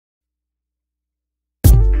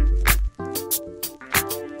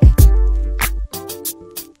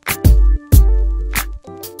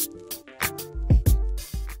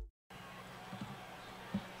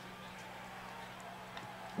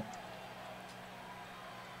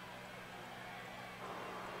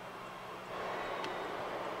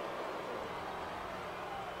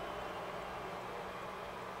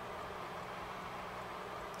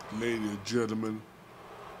Ladies and gentlemen,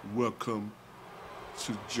 welcome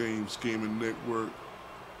to James Gaming Network,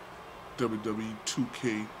 WWE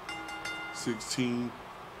 2K16.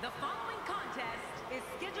 The following contest is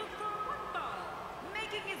scheduled for one fall,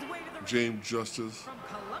 making his way to the James Justice from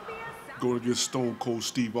Columbia, South going against Stone Cold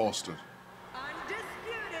Steve Austin.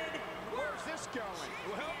 Undisputed. Where's this going?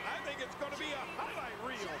 Well, I think it's going to be a highlight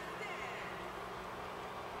reel.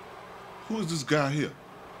 Who is this guy here?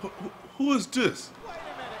 Who is this? Wait a minute.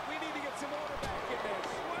 We need to get some order back in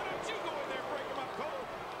this. Why don't you go in there and break him up cold?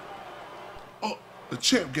 Oh, the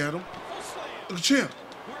champ got him. Full slam. The champ.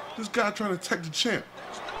 This guy trying to attack the champ.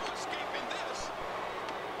 There's no escaping this.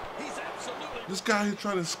 He's absolutely... This guy here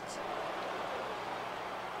trying to...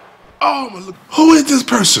 Oh my, look. Who is this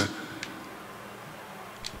person?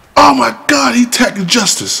 Oh my God, he attacking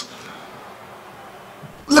Justice.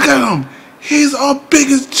 Look at him. He's our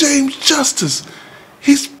biggest James Justice.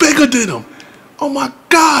 He's bigger than him. Oh my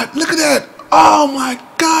God, look at that. Oh my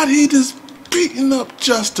God, he just beating up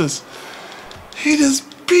Justice. He just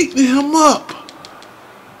beating him up.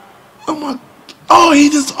 Oh my God, he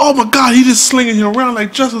just slinging him around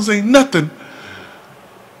like Justice ain't nothing.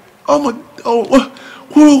 Look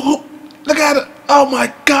at it. Oh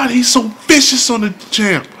my God, he's so vicious on the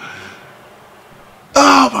champ.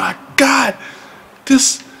 Oh my God,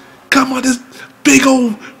 this big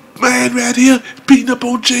old man right here beating up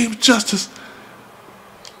on James Justice.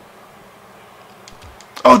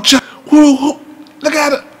 Look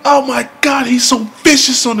at it. Oh my God, he's so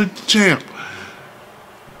vicious on the champ.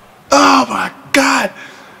 Oh my God,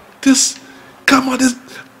 this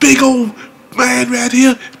big old man right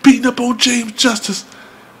here beating up on James Justice.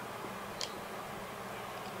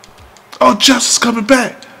 Oh, Justice coming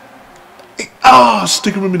back. Oh,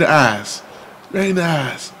 sticking him in the eyes. Right in the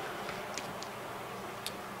eyes.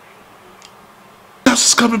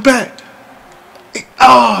 Justice coming back.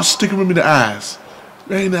 Oh, sticking him in the eyes.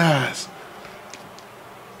 Right in the eyes.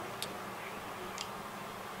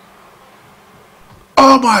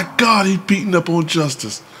 Oh my God, he's beating up on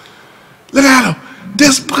Justice. Look at him.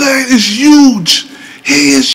 This man is huge. He is